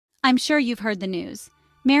I'm sure you've heard the news.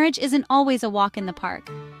 Marriage isn't always a walk in the park,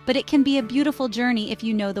 but it can be a beautiful journey if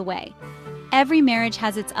you know the way. Every marriage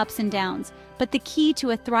has its ups and downs, but the key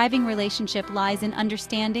to a thriving relationship lies in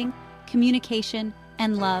understanding, communication,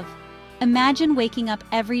 and love. Imagine waking up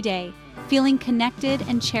every day, feeling connected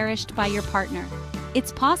and cherished by your partner.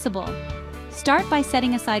 It's possible. Start by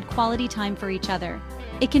setting aside quality time for each other.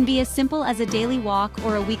 It can be as simple as a daily walk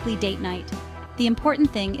or a weekly date night. The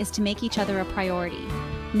important thing is to make each other a priority.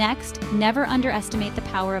 Next, never underestimate the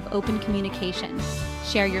power of open communication.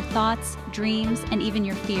 Share your thoughts, dreams, and even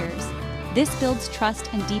your fears. This builds trust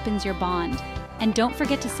and deepens your bond. And don't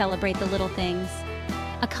forget to celebrate the little things.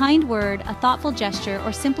 A kind word, a thoughtful gesture,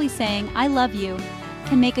 or simply saying, "I love you,"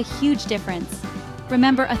 can make a huge difference.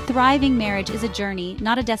 Remember, a thriving marriage is a journey,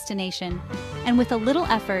 not a destination. And with a little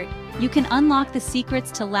effort, you can unlock the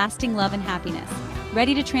secrets to lasting love and happiness.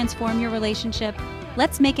 Ready to transform your relationship?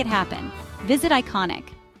 Let's make it happen. Visit Iconic.